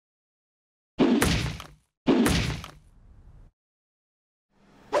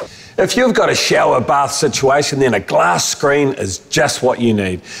If you've got a shower bath situation, then a glass screen is just what you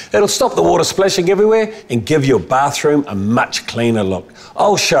need. It'll stop the water splashing everywhere and give your bathroom a much cleaner look.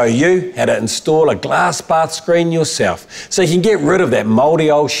 I'll show you how to install a glass bath screen yourself so you can get rid of that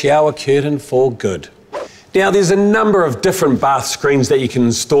mouldy old shower curtain for good. Now, there's a number of different bath screens that you can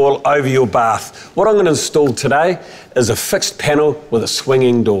install over your bath. What I'm going to install today is a fixed panel with a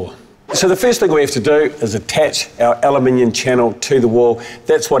swinging door. So the first thing we have to do is attach our aluminium channel to the wall.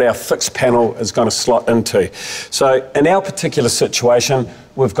 That's what our fixed panel is going to slot into. So in our particular situation,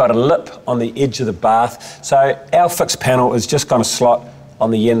 we've got a lip on the edge of the bath. So our fixed panel is just going to slot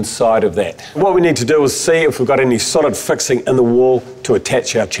on the inside of that. What we need to do is see if we've got any solid fixing in the wall to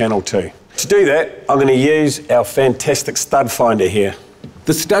attach our channel to. To do that, I'm going to use our fantastic stud finder here.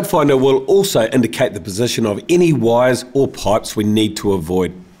 The stud finder will also indicate the position of any wires or pipes we need to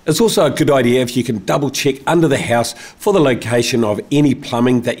avoid. It's also a good idea if you can double check under the house for the location of any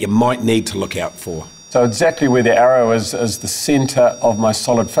plumbing that you might need to look out for. So exactly where the arrow is the centre of my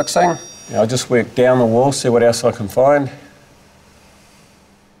solid fixing. Now I'll just work down the wall, see what else I can find.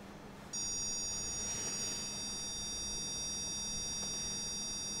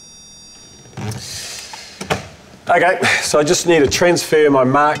 Okay, so I just need to transfer my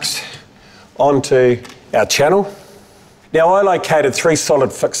marks onto our channel. Now, I located 3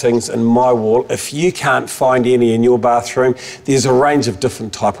 solid fixings in my wall. If you can't find any in your bathroom, there's a range of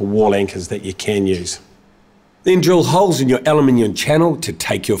different type of wall anchors that you can use. Then drill holes in your aluminium channel to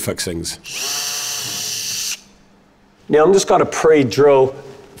take your fixings. Now, I'm just going to pre-drill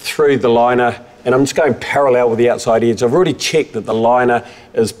through the liner, and I'm just going parallel with the outside edge. I've already checked that the liner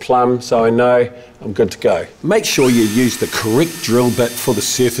is plumb, so I know I'm good to go. Make sure you use the correct drill bit for the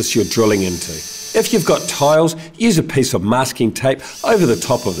surface you're drilling into. If you've got tiles, use a piece of masking tape over the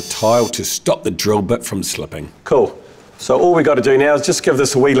top of the tile to stop the drill bit from slipping. Cool. So all we've got to do now is just give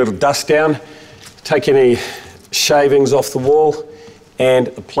this a wee little dust down, take any shavings off the wall and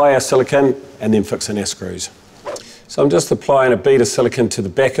apply our silicone and then fix in our screws. So I'm just applying a bead of silicone to the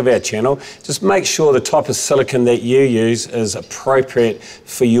back of our channel. Just make sure the type of silicone that you use is appropriate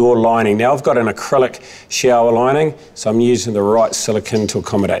for your lining. Now I've got an acrylic shower lining, so I'm using the right silicone to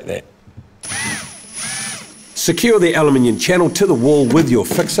accommodate that. Secure the aluminium channel to the wall with your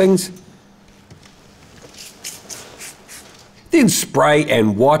fixings. Then spray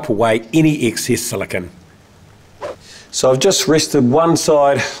and wipe away any excess silicone. So I've just rested one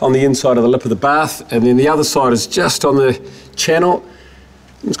side on the inside of the lip of the bath, and then the other side is just on the channel.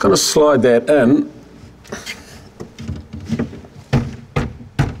 I'm just going to slide that in.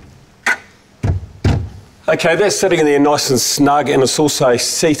 Okay, that's sitting in there nice and snug, and it's also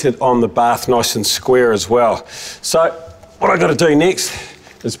seated on the bath nice and square as well. So what I've got to do next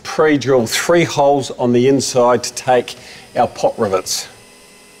is pre-drill 3 holes on the inside to take our pot rivets.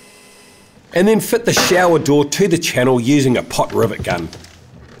 And then fit the shower door to the channel using a pot rivet gun.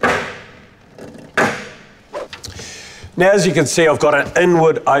 Now, as you can see, I've got an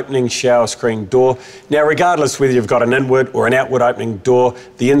inward opening shower screen door. Now, regardless whether you've got an inward or an outward opening door,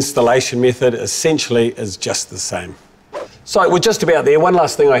 the installation method essentially is just the same. So we're just about there. One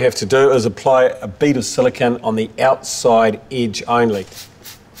last thing I have to do is apply a bead of silicone on the outside edge only.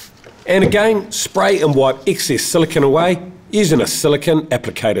 And again, spray and wipe excess silicone away using a silicone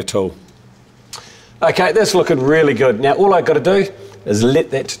applicator tool. Okay, that's looking really good. Now, all I've got to do is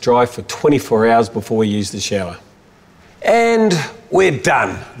let that dry for 24 hours before we use the shower. And we're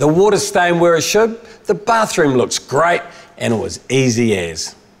done. The water's staying where it should, the bathroom looks great, and it was easy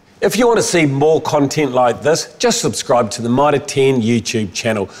as. If you want to see more content like this, just subscribe to the Mitre 10 YouTube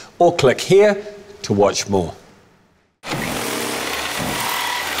channel or click here to watch more.